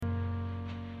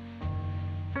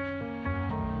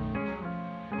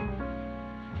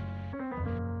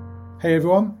Hey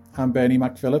everyone, I'm Bernie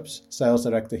McPhillips, Sales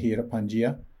Director here at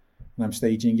Pangea, and I'm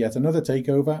staging yet another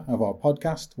takeover of our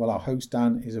podcast while our host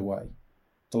Dan is away.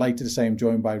 Delighted to say I'm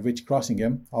joined by Rich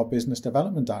Crossingham, our Business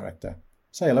Development Director.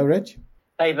 Say hello, Rich.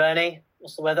 Hey Bernie,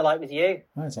 what's the weather like with you?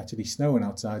 It's actually snowing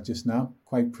outside just now,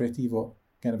 quite pretty, but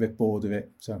getting a bit bored of it.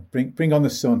 So bring on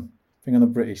the sun, bring on the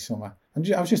British summer.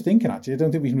 I was just thinking, actually, I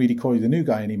don't think we can really call you the new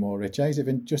guy anymore, Rich. Has it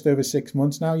been just over 6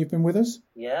 months now you've been with us?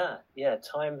 Yeah,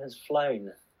 time has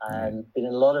flown. Been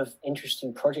a lot of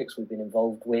interesting projects we've been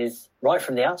involved with right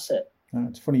from the outset.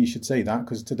 It's funny you should say that,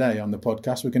 because today on the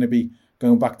podcast we're going to be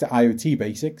going back to IoT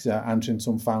basics, answering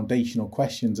some foundational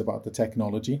questions about the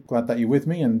technology. Glad that you're with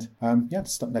me, and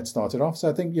let's start it off. So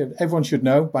I think everyone should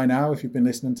know by now, if you've been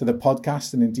listening to the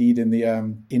podcast and indeed in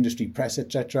the industry press,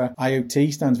 etc.,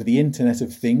 IoT stands for the Internet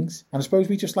of Things. And I suppose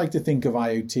we just like to think of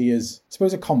IoT as,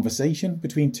 a conversation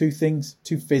between two things,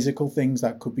 two physical things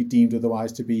that could be deemed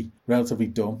otherwise to be relatively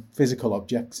dumb, physical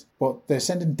objects. But they're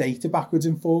sending data backwards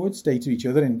and forwards, data to each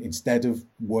other instead of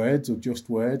words or just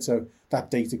words. So that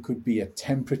data could be a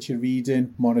temperature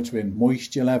reading, monitoring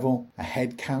moisture level, a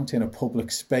head count in a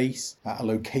public space, a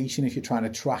location if you're trying to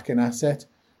track an asset.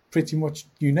 Pretty much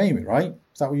you name it, right?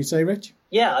 Is that what you say, Rich?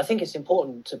 Yeah, I think it's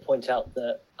important to point out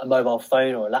that a mobile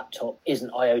phone or a laptop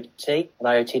isn't IoT. An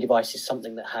IoT device is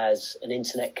something that has an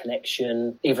internet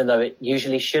connection, even though it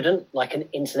usually shouldn't, like an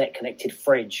internet-connected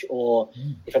fridge, or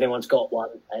if anyone's got one,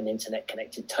 an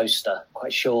internet-connected toaster.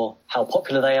 Quite sure how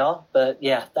popular they are, but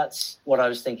yeah, that's what I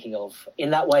was thinking of.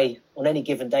 In that way, on any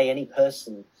given day, any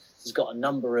person has got a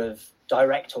number of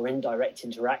direct or indirect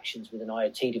interactions with an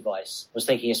IoT device. I was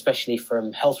thinking especially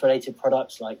from health-related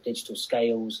products like digital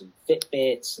scales and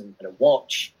Fitbits and a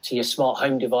watch, to your smart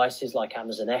home devices like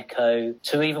Amazon Echo,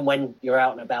 to even when you're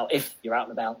out and about, if you're out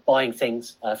and about, buying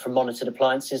things from monitored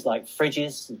appliances like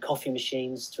fridges and coffee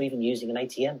machines, to even using an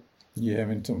ATM. Yeah, I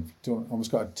mean,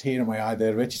 almost got a tear in my eye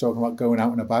there, Rich, talking about going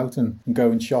out and about and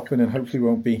going shopping, and hopefully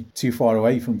won't be too far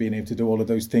away from being able to do all of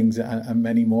those things and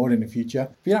many more in the future.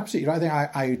 But you're absolutely right. I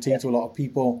think IoT to a lot of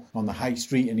people on the high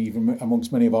street, and even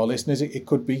amongst many of our listeners, it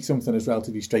could be something as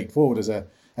relatively straightforward as a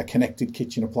connected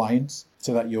kitchen appliance,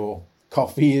 so that your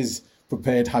coffee is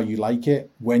prepared how you like it,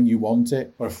 when you want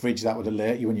it, or a fridge that would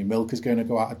alert you when your milk is going to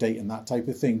go out of date and that type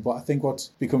of thing. But I think what's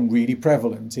become really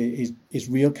prevalent is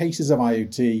real cases of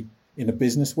IoT in the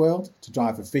business world to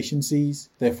drive efficiencies,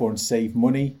 therefore save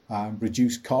money,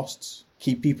 reduce costs,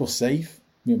 keep people safe.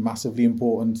 Massively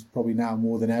important, probably now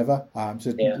more than ever.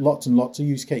 Lots and lots of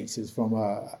use cases from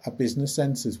a business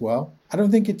sense as well. I don't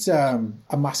think it's a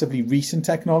massively recent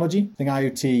technology. I think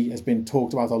IoT has been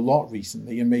talked about a lot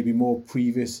recently, and maybe more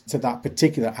previous to that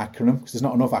particular acronym, because there's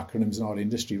not enough acronyms in our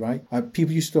industry, right?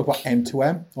 People used to talk about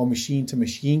M2M, or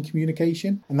machine-to-machine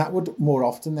communication, and that would more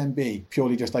often then be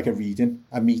purely just like a reading,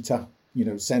 a meter,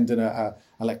 sending a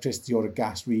electricity or a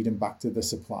gas reading back to the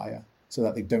supplier, so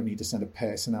that they don't need to send a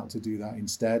person out to do that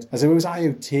instead. As it was,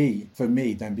 IoT for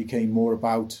me then became more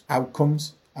about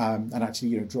outcomes and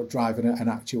actually driving an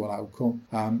actual outcome.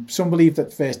 Some believe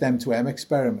that the first M2M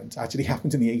experiment actually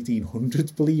happened in the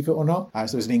 1800s, believe it or not.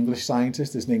 So there's an English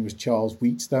scientist, his name was Charles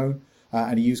Wheatstone,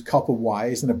 and he used copper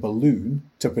wires and a balloon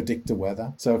to predict the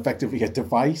weather. So effectively a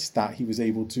device that he was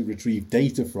able to retrieve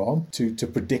data from to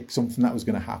predict something that was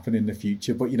going to happen in the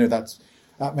future. But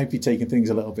that might be taking things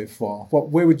a little bit far.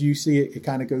 Where would you see it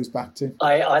kind of goes back to?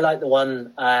 I like the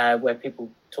one where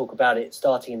people talk about it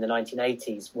starting in the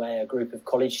 1980s, where a group of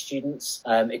college students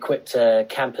equipped a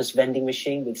campus vending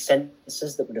machine with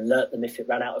sensors that would alert them if it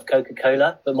ran out of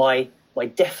Coca-Cola. But my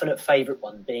definite favourite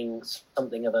one, being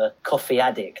something of a coffee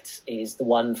addict, is the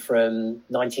one from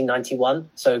 1991.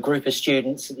 So a group of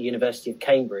students at the University of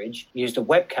Cambridge used a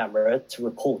web camera to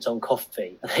report on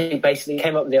coffee. And they basically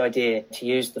came up with the idea to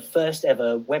use the first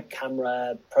ever web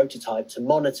camera prototype to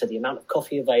monitor the amount of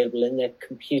coffee available in their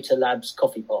computer lab's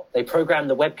coffee pot. They programmed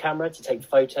the web camera to take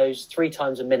photos 3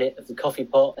 times a minute of the coffee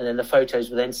pot, and then the photos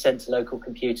were then sent to local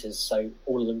computers so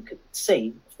all of them could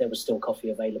see there was still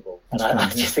coffee available. And I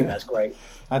just think that's great.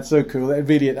 That's so cool. It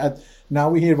really, now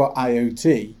we hear about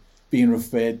IoT being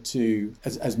referred to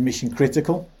as mission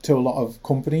critical to a lot of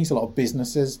companies, a lot of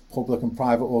businesses, public and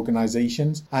private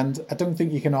organisations. And I don't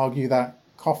think you can argue that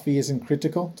coffee isn't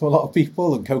critical to a lot of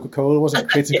people, and Coca-Cola wasn't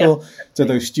critical to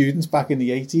those students back in the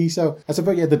 80s. So I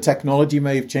suppose, the technology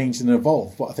may have changed and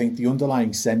evolved, but I think the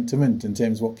underlying sentiment in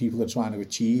terms of what people are trying to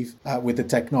achieve with the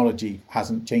technology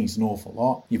hasn't changed an awful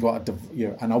lot. You've got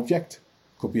an object,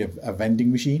 could be a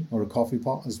vending machine or a coffee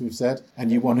pot, as we've said,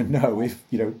 and you want to know if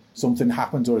something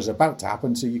happens or is about to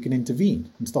happen, so you can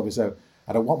intervene and stop it. So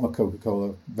I don't want my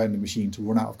Coca-Cola vending machine to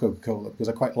run out of Coca-Cola, because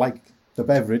I quite like the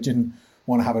beverage and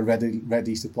want to have a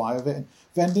ready supply of it. And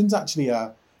vending's actually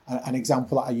an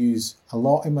example that I use a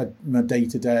lot in my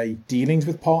day-to-day dealings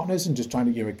with partners and just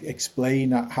trying to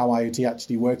explain how IoT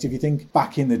actually works. If you think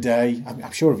back in the day,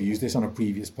 I'm sure I've used this on a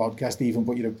previous podcast even,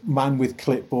 but man with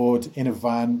clipboard in a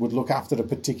van would look after a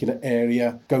particular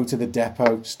area, go to the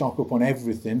depot, stock up on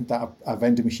everything that a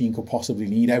vending machine could possibly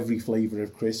need, every flavour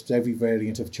of crisps, every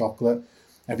variant of chocolate,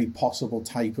 every possible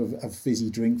type of fizzy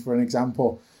drink, for an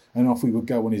example. And off we would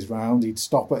go on his round. He'd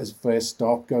stop at his first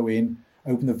stop, go in,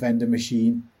 open the vending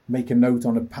machine, make a note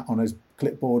on his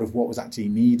clipboard of what was actually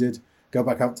needed, go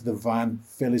back out to the van,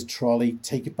 fill his trolley,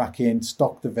 take it back in,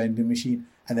 stock the vending machine,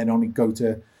 and then only go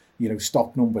to,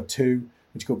 stop number 2,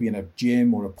 which could be in a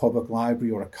gym or a public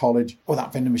library or a college. Oh,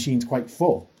 that vending machine's quite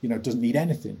full. It doesn't need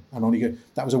anything, and only go.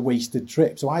 That was a wasted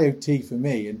trip. So IoT for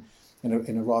me, and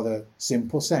in a rather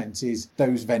simple sense, is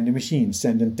those vending machines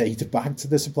sending data back to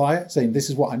the supplier saying, this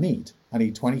is what I need. I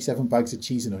need 27 bags of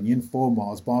cheese and onion, 4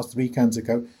 Mars bars, 3 cans of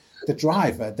Coke. The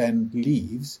driver then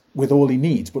leaves with all he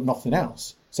needs, but nothing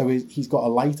else. So he's got a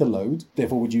lighter load,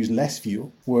 therefore would use less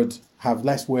fuel, would have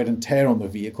less wear and tear on the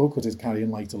vehicle because it's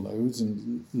carrying lighter loads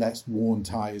and less worn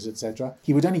tyres, etc.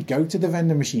 He would only go to the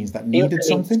vending machines that needed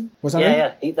something. Was that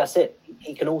right? Yeah, that's it.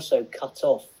 He can also cut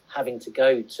off having to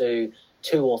go to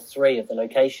 2 or 3 of the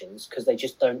locations because they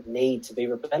just don't need to be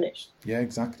replenished. Yeah,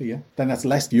 exactly, yeah. Then that's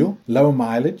less fuel, lower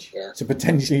mileage, so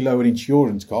potentially lower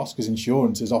insurance costs because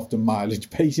insurance is often mileage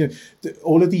based.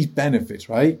 All of these benefits,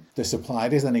 right? The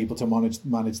supplier is then able to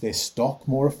manage their stock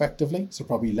more effectively, so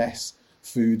probably less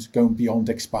food going beyond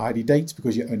expiry dates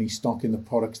because you're only stocking the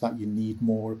products that you need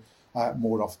more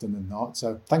often than not.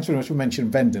 So thanks very much for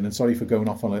mentioning vending, and sorry for going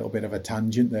off on a little bit of a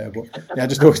tangent there, but I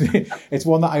just thought it's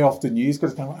one that I often use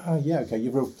because it's kind of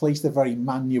you've replaced a very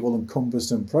manual and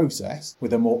cumbersome process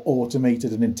with a more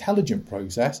automated and intelligent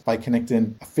process by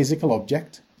connecting a physical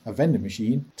object, a vending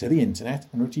machine, to the internet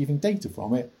and retrieving data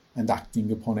from it and acting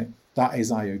upon it. That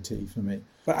is IoT for me.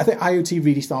 But I think IoT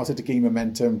really started to gain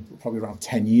momentum probably around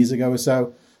 10 years ago or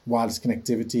so. Wireless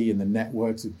connectivity and the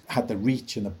networks had the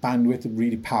reach and the bandwidth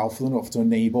really powerful enough to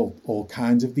enable all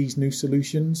kinds of these new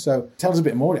solutions. So tell us a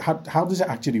bit more. How does it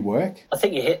actually work? I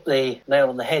think you hit the nail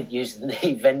on the head using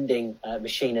the vending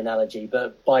machine analogy,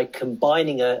 but by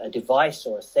combining a device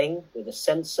or a thing with a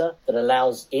sensor that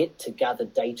allows it to gather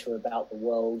data about the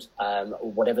world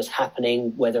or whatever's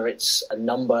happening, whether it's a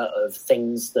number of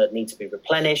things that need to be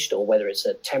replenished or whether it's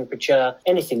a temperature,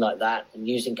 anything like that, and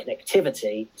using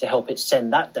connectivity to help it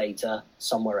send that data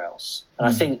somewhere else. And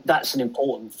I think that's an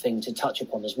important thing to touch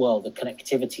upon as well, the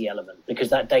connectivity element, because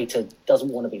that data doesn't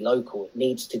want to be local. It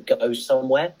needs to go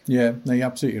somewhere. Yeah, no, you're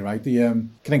absolutely right. The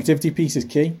connectivity piece is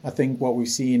key. I think what we've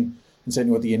seen, and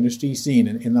certainly what the industry's seen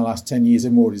in the last 10 years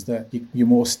or more, is that your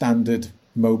more standard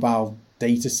mobile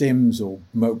data SIMs or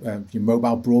your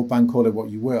mobile broadband, call it what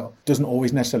you will, doesn't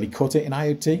always necessarily cut it in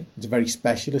IoT. It's very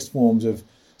specialist forms of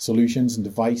solutions and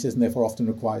devices, and therefore often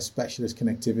requires specialist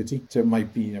connectivity. So it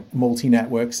might be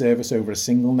multi-network service over a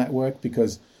single network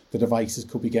because the devices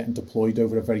could be getting deployed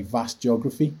over a very vast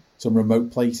geography. Some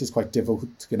remote places quite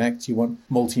difficult to connect. You want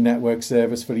multi-network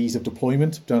service for ease of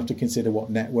deployment. You don't have to consider what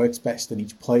network's best in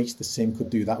each place. The SIM could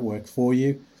do that work for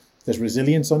you. There's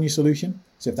resilience on your solution.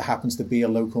 So if there happens to be a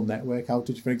local network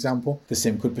outage, for example, the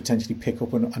SIM could potentially pick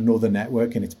up another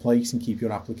network in its place and keep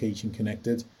your application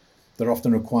connected. There are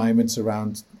often requirements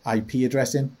around IP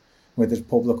addressing, whether it's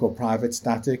public or private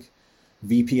static,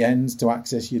 VPNs to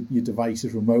access your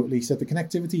devices remotely. So the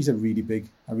connectivity is a really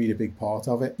big part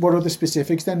of it. What are the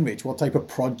specifics then, Rich? What type of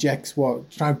projects?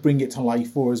 Try and bring it to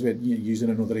life for us with using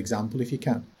another example if you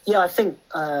can. Yeah, I think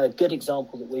a good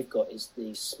example that we've got is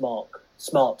the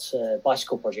smart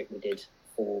bicycle project we did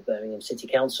for Birmingham City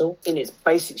Council. In its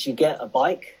basics, you get a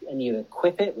bike and you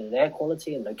equip it with air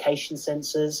quality and location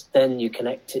sensors. Then you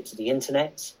connect it to the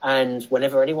internet. And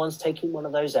whenever anyone's taking one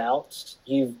of those out,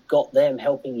 you've got them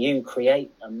helping you create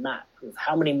a map of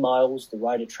how many miles the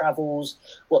rider travels,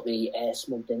 what the air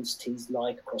smog density is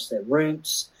like across their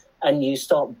routes. And you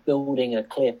start building a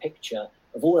clear picture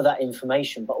of all of that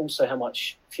information, but also how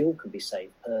much fuel can be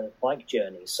saved per bike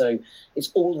journey. So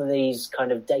it's all of these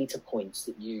kind of data points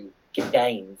that you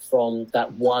gain from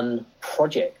that one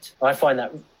project. I find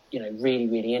that really,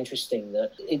 really interesting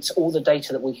that it's all the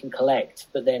data that we can collect,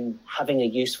 but then having a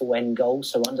useful end goal.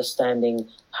 So understanding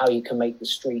how you can make the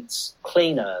streets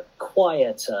cleaner,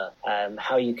 quieter,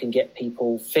 how you can get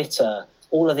people fitter,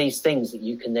 all of these things that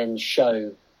you can then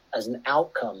show as an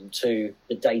outcome to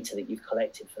the data that you've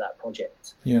collected for that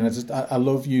project. Yeah, I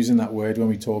love using that word when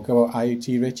we talk about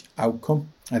IoT, Rich, outcome.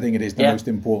 I think it is the most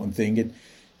important thing.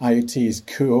 IoT is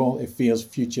cool, it feels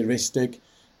futuristic,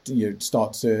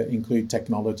 start to include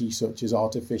technology such as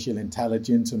artificial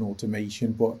intelligence and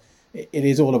automation, but it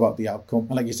is all about the outcome.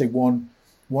 And like you say, one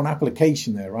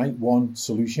application there, right? One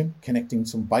solution connecting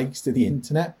some bikes to the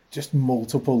internet, just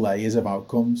multiple layers of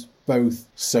outcomes, both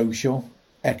social,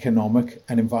 economic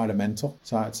and environmental.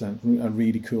 So that's a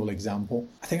really cool example.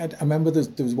 I think I remember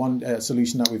there was one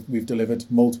solution that we've delivered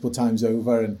multiple times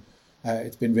over, and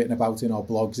it's been written about in our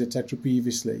blogs, etc.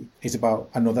 previously. It's about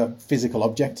another physical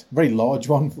object, a very large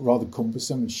one, rather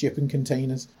cumbersome, shipping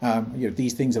containers.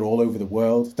 These things are all over the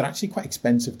world. They're actually quite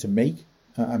expensive to make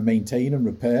and maintain and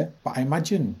repair. But I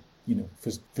imagine,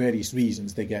 for various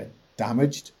reasons, they get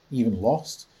damaged, even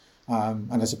lost.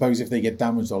 And I suppose if they get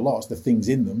damaged or lost, the things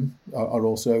in them are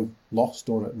also lost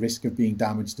or at risk of being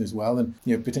damaged as well. And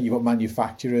particularly you've got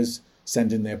manufacturers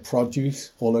sending their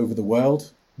produce all over the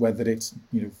world, whether it's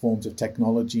forms of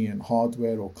technology and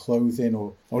hardware or clothing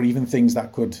or even things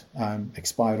that could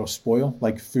expire or spoil,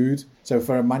 like food. So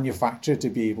for a manufacturer to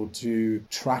be able to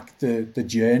track the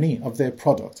journey of their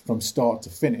product from start to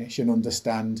finish and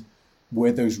understand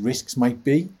where those risks might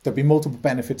be, there'll be multiple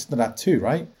benefits to that too,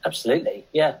 right? Absolutely,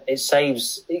 yeah. It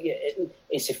saves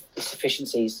it's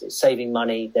efficiencies, it's saving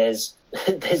money. There's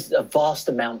a vast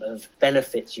amount of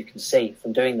benefits you can see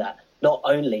from doing that. Not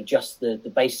only just the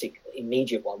basic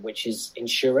immediate one, which is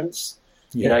insurance.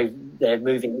 Yeah. They're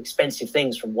moving expensive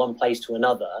things from one place to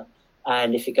another,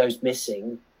 and if it goes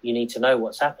missing, you need to know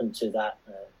what's happened to that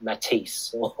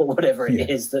Matisse or whatever it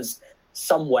is that's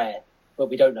somewhere, but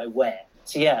we don't know where.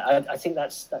 So yeah, I think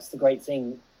that's the great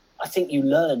thing. I think you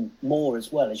learn more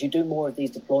as well as you do more of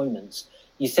these deployments.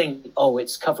 You think,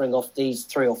 it's covering off these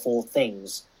 3 or 4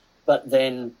 things, but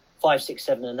then 5, 6,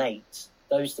 7, and 8,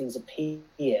 those things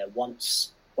appear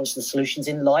once the solution's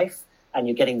in life, and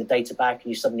you're getting the data back, and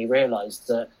you suddenly realise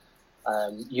that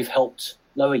you've helped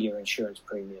lower your insurance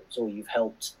premiums, or you've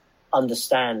helped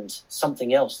understand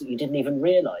something else that you didn't even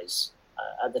realise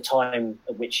at the time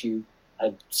at which you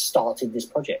had started this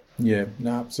project. Yeah,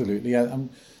 no, absolutely. I'm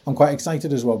quite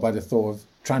excited as well by the thought of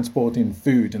transporting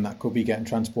food, and that could be getting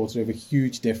transported over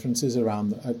huge distances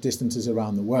around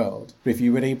the world. But if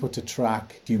you were able to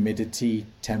track humidity,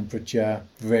 temperature,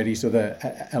 various other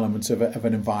elements of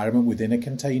an environment within a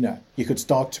container, you could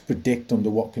start to predict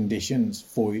under what conditions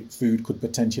food could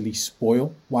potentially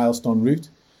spoil whilst en route.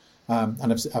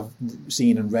 And I've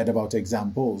seen and read about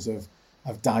examples of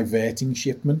diverting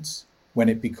shipments when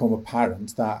it become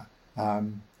apparent that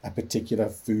a particular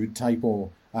food type or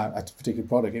a particular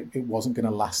product, it wasn't going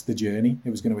to last the journey. It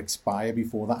was going to expire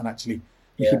before that. And actually,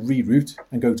 you could reroute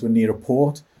and go to a nearer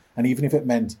port. And even if it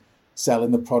meant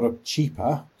selling the product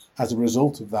cheaper as a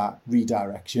result of that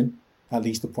redirection, at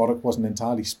least the product wasn't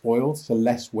entirely spoiled. So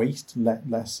less waste,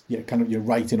 less, you're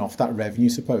writing off that revenue,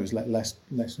 suppose, less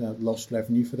lost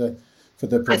revenue for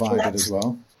the provider as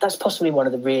well. That's possibly one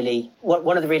of the really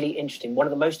interesting, one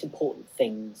of the most important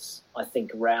things, I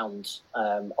think, around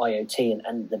IoT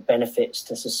and the benefits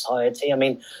to society. I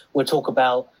mean, we'll talk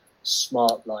about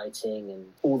smart lighting and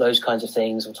all those kinds of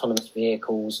things, autonomous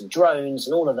vehicles and drones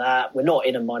and all of that. We're not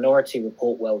in a Minority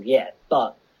Report world yet.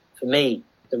 But for me,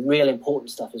 the real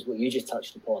important stuff is what you just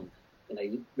touched upon.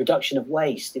 Reduction of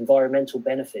waste, environmental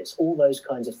benefits, all those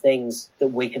kinds of things that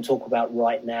we can talk about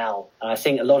right now. And I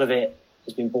think a lot of it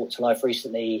has been brought to life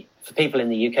recently for people in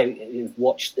the UK who've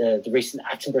watched the recent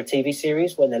Attenborough TV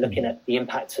series, when they're looking at the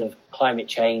impact of climate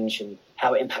change and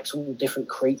how it impacts all different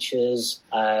creatures,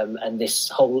 and this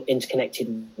whole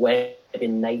interconnected web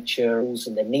in nature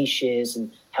and their niches,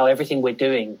 and how everything we're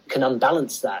doing can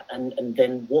unbalance that, and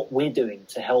then what we're doing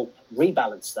to help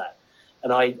rebalance that.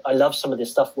 And I love some of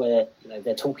this stuff where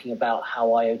they're talking about how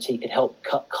IoT could help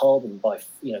cut carbon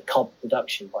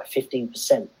production by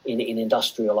 15% in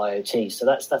industrial IoT. So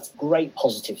that's a great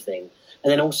positive thing. And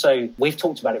then also, we've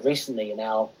talked about it recently in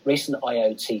our recent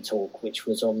IoT talk, which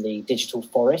was on the digital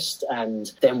forest.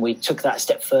 And then we took that a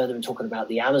step further and talking about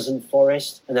the Amazon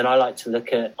forest. And then I like to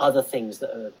look at other things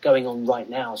that are going on right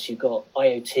now. So you've got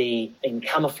IoT in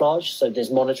camouflage. So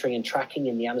there's monitoring and tracking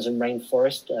in the Amazon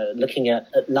rainforest, looking at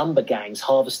lumber gangs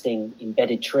harvesting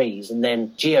embedded trees, and then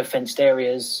geofenced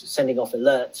areas sending off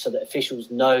alerts so that officials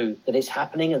know that it's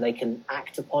happening and they can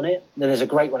act upon it. And then there's a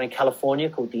great one in California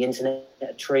called the Internet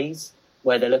of Trees,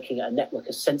 where they're looking at a network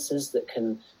of sensors that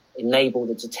can enable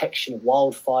the detection of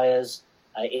wildfires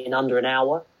in under an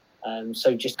hour.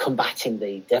 So just combating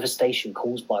the devastation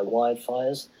caused by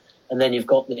wildfires. And then you've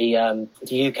got the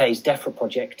UK's DEFRA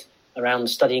project around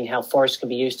studying how forests can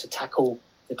be used to tackle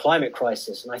the climate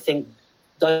crisis. And I think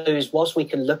those, whilst we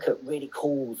can look at really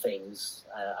cool things,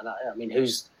 and I mean,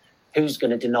 who's who's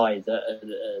going to deny that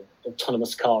an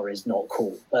autonomous car is not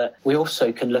cool? But we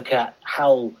also can look at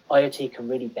how IoT can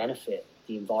really benefit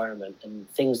the environment, and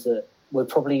things that we're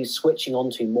probably switching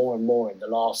onto more and more in the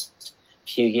last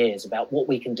few years about what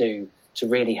we can do to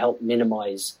really help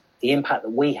minimize the impact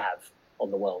that we have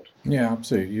on the world. Yeah,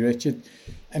 absolutely, Richard.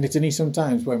 And it's only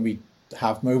sometimes when we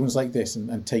have moments like this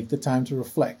and take the time to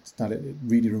reflect that it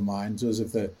really reminds us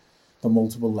of the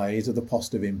multiple layers of the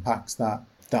positive impacts that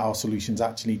our solutions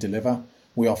actually deliver.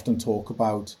 We often talk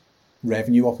about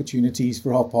revenue opportunities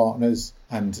for our partners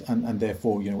and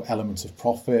therefore, elements of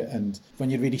profit. And when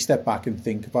you really step back and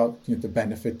think about the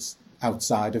benefits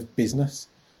outside of business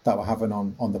that we're having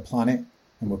on the planet,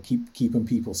 and we're keeping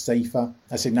people safer,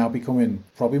 I say now becoming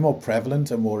probably more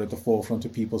prevalent and more at the forefront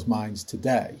of people's minds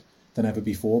today than ever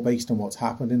before, based on what's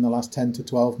happened in the last 10 to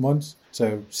 12 months.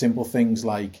 So simple things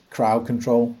like crowd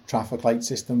control, traffic light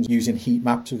systems, using heat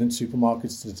maps within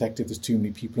supermarkets to detect if there's too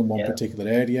many people in one particular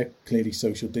area. Clearly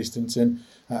social distancing,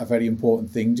 a very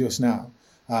important thing just now,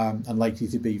 and likely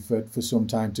to be for some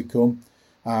time to come.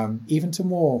 Even to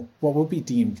more, what would be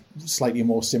deemed slightly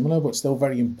more similar, but still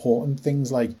very important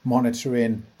things like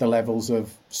monitoring the levels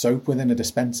of soap within a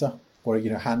dispenser, or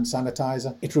hand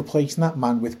sanitizer. It's replacing that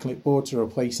man with clipboards, or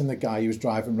replacing the guy who's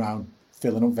driving around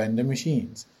filling up vending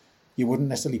machines. You wouldn't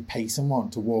necessarily pay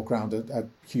someone to walk around a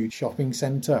huge shopping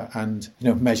centre and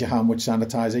measure how much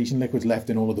sanitisation liquid's left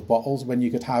in all of the bottles, when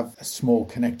you could have a small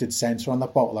connected sensor on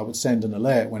that bottle that would send an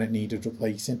alert when it needed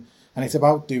replacing. And it's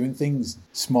about doing things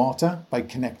smarter by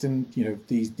connecting,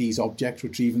 these objects,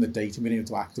 retrieving the data, being able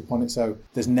to act upon it. So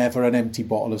there's never an empty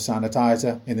bottle of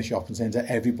sanitizer in the shopping centre.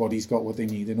 Everybody's got what they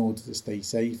need in order to stay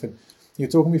safe. And you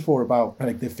were talking before about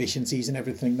the efficiencies and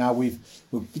everything. Now we're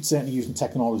certainly using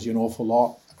technology an awful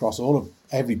lot across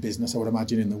every business, I would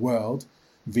imagine, in the world.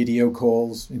 Video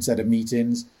calls instead of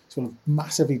meetings, sort of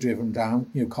massively driven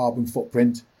down, carbon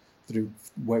footprint through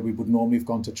where we would normally have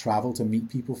gone to travel to meet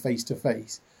people face to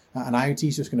face. And IoT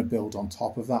is just going to build on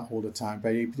top of that all the time,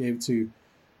 by being able to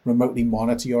remotely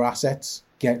monitor your assets,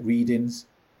 get readings,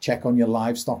 check on your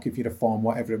livestock if you're a farm,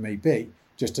 whatever it may be,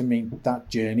 just to mean that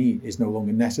journey is no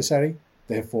longer necessary.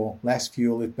 Therefore, less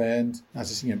fuel is burned.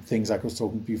 As things like I was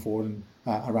talking before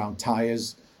around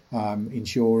tyres,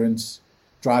 insurance,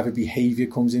 driver behaviour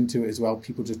comes into it as well.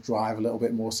 People just drive a little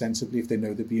bit more sensibly if they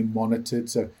know they're being monitored.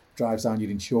 So drives down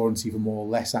your insurance even more,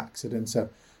 less accidents. So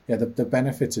yeah, the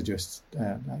benefits are just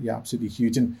absolutely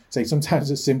huge. And say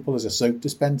sometimes as simple as a soap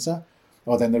dispenser,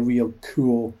 or then the real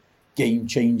cool game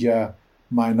changer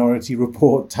Minority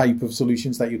Report type of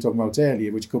solutions that you were talking about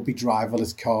earlier, which could be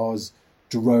driverless cars,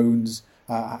 drones,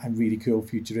 and really cool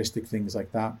futuristic things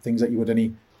like that. Things that you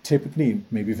would typically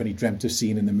maybe have only dreamt of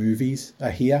seeing in the movies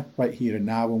are here, right here and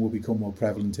now, and will become more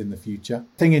prevalent in the future.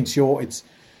 I think in short, it's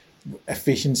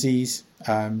efficiencies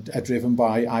are driven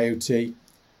by IoT.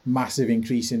 Massive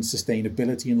increase in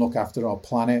sustainability and look after our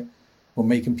planet. We're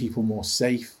making people more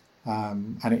safe,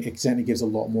 and it certainly gives a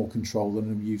lot more control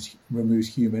and removes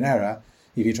human error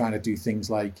if you're trying to do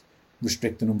things like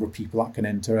restrict the number of people that can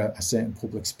enter a certain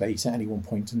public space at any one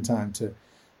point in time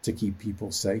to keep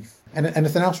people safe. And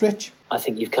anything else, Rich? I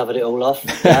think you've covered it all off.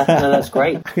 Yeah, no, that's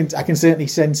great. I can certainly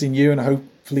sense in you, and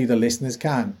hopefully the listeners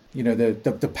can,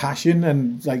 the passion,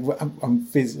 and I'm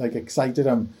excited.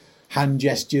 I'm hand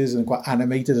gestures and quite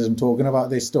animated as I'm talking about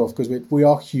this stuff, because we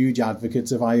are huge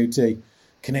advocates of IoT.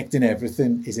 Connecting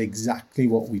everything is exactly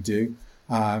what we do.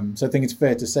 So I think it's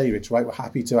fair to say, Rich, right, we're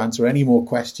happy to answer any more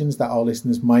questions that our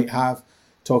listeners might have,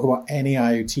 talk about any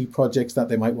IoT projects that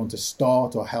they might want to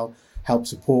start or help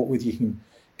support with. You can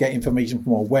get information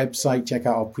from our website, check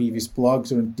out our previous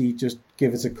blogs, or indeed just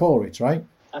give us a call, Rich, right?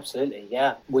 Absolutely,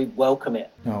 yeah. We welcome it.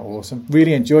 Oh, awesome.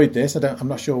 Really enjoyed this. I'm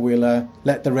not sure we'll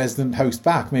let the resident host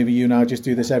back. Maybe you now just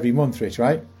do this every month, Rich,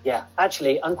 right? Yeah,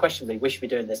 actually, unquestionably, we should be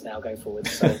doing this now going forward.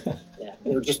 So, yeah,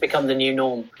 it'll just become the new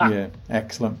norm. Yeah,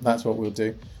 excellent. That's what we'll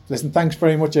do. Listen, thanks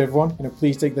very much, everyone.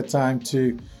 Please take the time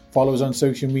to follow us on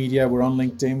social media. We're on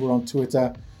LinkedIn, we're on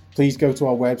Twitter. Please go to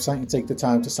our website and take the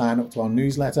time to sign up to our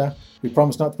newsletter. We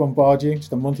promise not to bombard you,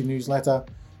 just a monthly newsletter.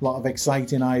 A lot of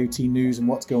exciting IoT news and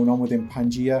what's going on within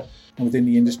Pangea and within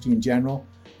the industry in general.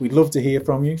 We'd love to hear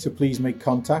from you, so please make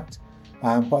contact.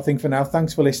 But I think for now,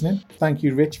 thanks for listening. Thank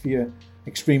you, Rich, for your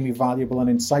extremely valuable and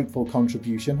insightful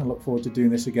contribution. I look forward to doing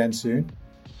this again soon.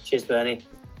 Cheers, Bernie.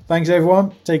 Thanks,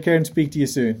 everyone. Take care and speak to you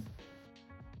soon.